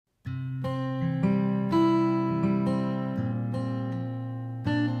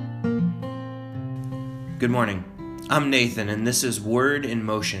Good morning. I'm Nathan, and this is Word in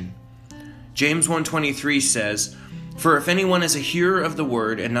Motion. James 1:23 says, "For if anyone is a hearer of the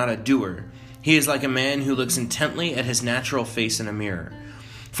word and not a doer, he is like a man who looks intently at his natural face in a mirror.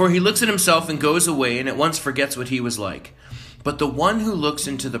 For he looks at himself and goes away and at once forgets what he was like. But the one who looks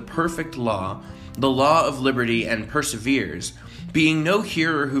into the perfect law, the law of liberty, and perseveres, being no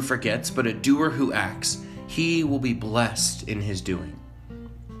hearer who forgets, but a doer who acts, he will be blessed in his doing."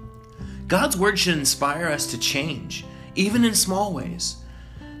 God's word should inspire us to change, even in small ways.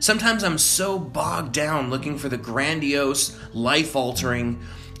 Sometimes I'm so bogged down looking for the grandiose, life-altering,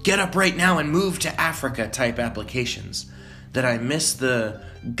 get up right now and move to Africa type applications that I miss the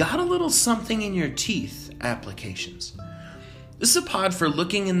got a little something in your teeth applications. This is a pod for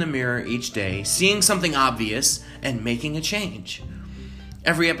looking in the mirror each day, seeing something obvious, and making a change.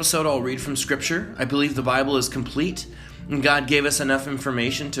 Every episode I'll read from Scripture. I believe the Bible is complete, and God gave us enough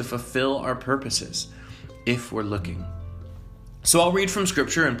information to fulfill our purposes, if we're looking. So I'll read from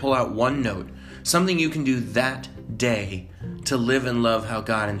Scripture and pull out one note, something you can do that day to live and love how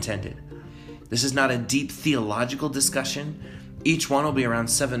God intended. This is not a deep theological discussion. Each one will be around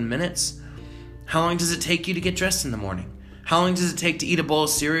 7 minutes. How long does it take you to get dressed in the morning? How long does it take to eat a bowl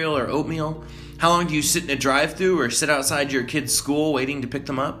of cereal or oatmeal? How long do you sit in a drive-thru or sit outside your kid's school waiting to pick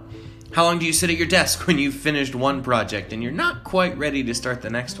them up? How long do you sit at your desk when you've finished one project and you're not quite ready to start the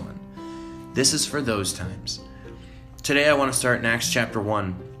next one? This is for those times. Today I want to start in Acts chapter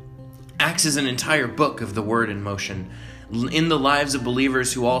 1. Acts is an entire book of the Word in motion, in the lives of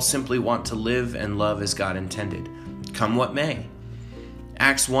believers who all simply want to live and love as God intended, come what may.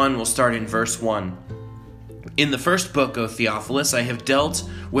 Acts 1 will start in verse 1. "In the first book, O Theophilus, I have dealt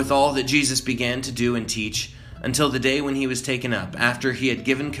with all that Jesus began to do and teach, until the day when he was taken up, after he had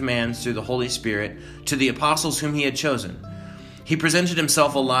given commands through the Holy Spirit to the apostles whom he had chosen. He presented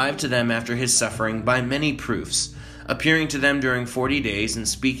himself alive to them after his suffering by many proofs, appearing to them during 40 days and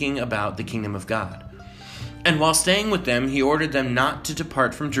speaking about the kingdom of God. And while staying with them, he ordered them not to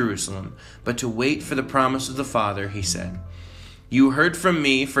depart from Jerusalem, but to wait for the promise of the Father, he said, 'You heard from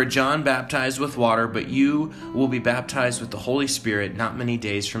me, for John baptized with water, but you will be baptized with the Holy Spirit not many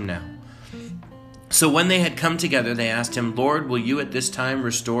days from now.' So when they had come together, they asked him, 'Lord, will you at this time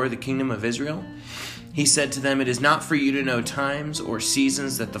restore the kingdom of Israel?' He said to them, 'It is not for you to know times or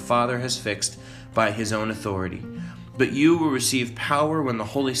seasons that the Father has fixed by his own authority. But you will receive power when the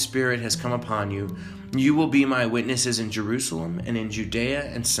Holy Spirit has come upon you. You will be my witnesses in Jerusalem and in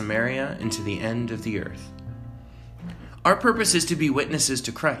Judea and Samaria and to the end of the earth.'" Our purpose is to be witnesses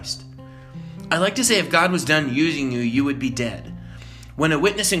to Christ. I like to say if God was done using you, you would be dead. When a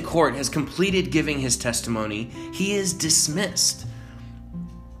witness in court has completed giving his testimony, he is dismissed.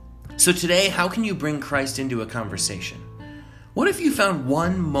 So today, how can you bring Christ into a conversation? What if you found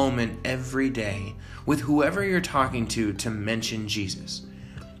one moment every day with whoever you're talking to mention Jesus?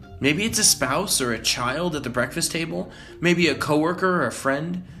 Maybe it's a spouse or a child at the breakfast table, maybe a coworker or a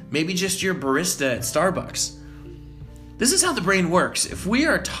friend, maybe just your barista at Starbucks. This is how the brain works. If we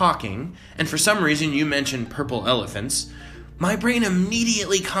are talking, and for some reason you mention purple elephants, my brain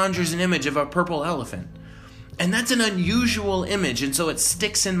immediately conjures an image of a purple elephant. And that's an unusual image, and so it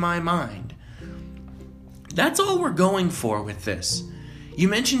sticks in my mind. That's all we're going for with this. You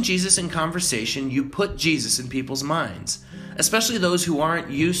mention Jesus in conversation, you put Jesus in people's minds, especially those who aren't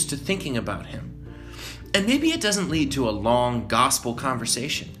used to thinking about him. And maybe it doesn't lead to a long gospel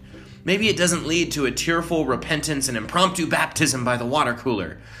conversation. Maybe it doesn't lead to a tearful repentance and impromptu baptism by the water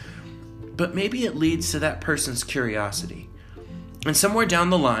cooler. But maybe it leads to that person's curiosity. And somewhere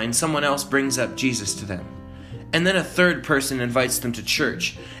down the line, someone else brings up Jesus to them. And then a third person invites them to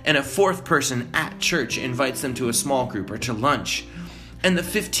church. And a fourth person at church invites them to a small group or to lunch. And the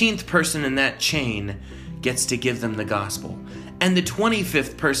 15th person in that chain gets to give them the gospel. And the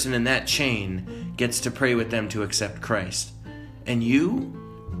 25th person in that chain gets to pray with them to accept Christ. And you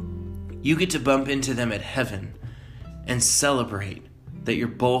get to bump into them at heaven and celebrate that you're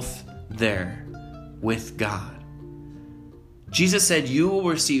both there with God. Jesus said you will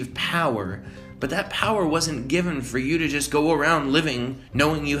receive power, but that power wasn't given for you to just go around living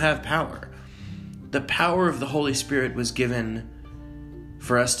knowing you have power. The power of the Holy Spirit was given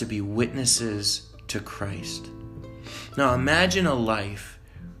for us to be witnesses to Christ. Now imagine a life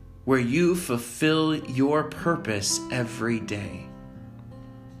where you fulfill your purpose every day.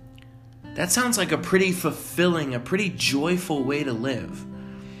 That sounds like a pretty fulfilling, a pretty joyful way to live.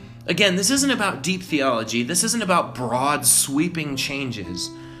 Again, this isn't about deep theology. This isn't about broad, sweeping changes.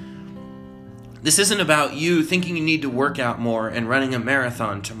 This isn't about you thinking you need to work out more and running a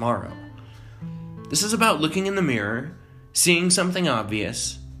marathon tomorrow. This is about looking in the mirror, seeing something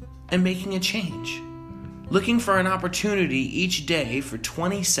obvious, and making a change. looking for an opportunity each day for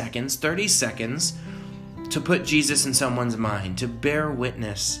 20 seconds, 30 seconds to put Jesus in someone's mind, to bear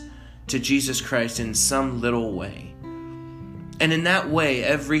witness to Jesus Christ in some little way. And in that way,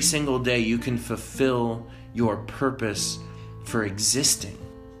 every single day you can fulfill your purpose for existing.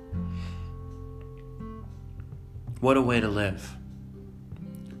 What a way to live.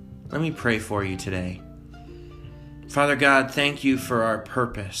 Let me pray for you today. Father God, thank you for our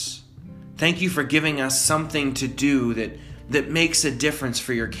purpose. Thank you for giving us something to do that makes a difference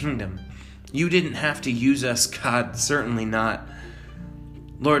for your kingdom. You didn't have to use us, God, certainly not.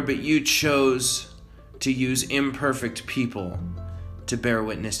 Lord, but you chose to use imperfect people to bear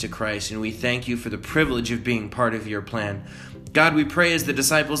witness to Christ, and we thank you for the privilege of being part of your plan. God, we pray as the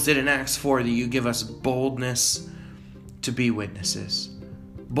disciples did in Acts 4 that you give us boldness to be witnesses,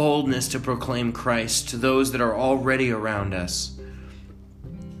 boldness to proclaim Christ to those that are already around us.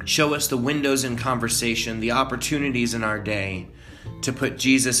 Show us the windows in conversation, the opportunities in our day to put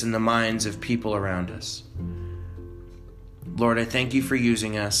Jesus in the minds of people around us. Lord, I thank you for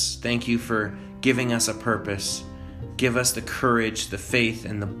using us. Thank you for giving us a purpose. Give us the courage, the faith,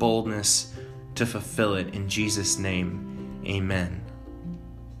 and the boldness to fulfill it. In Jesus' name, amen.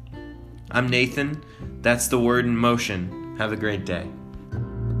 I'm Nathan. That's the Word in Motion. Have a great day.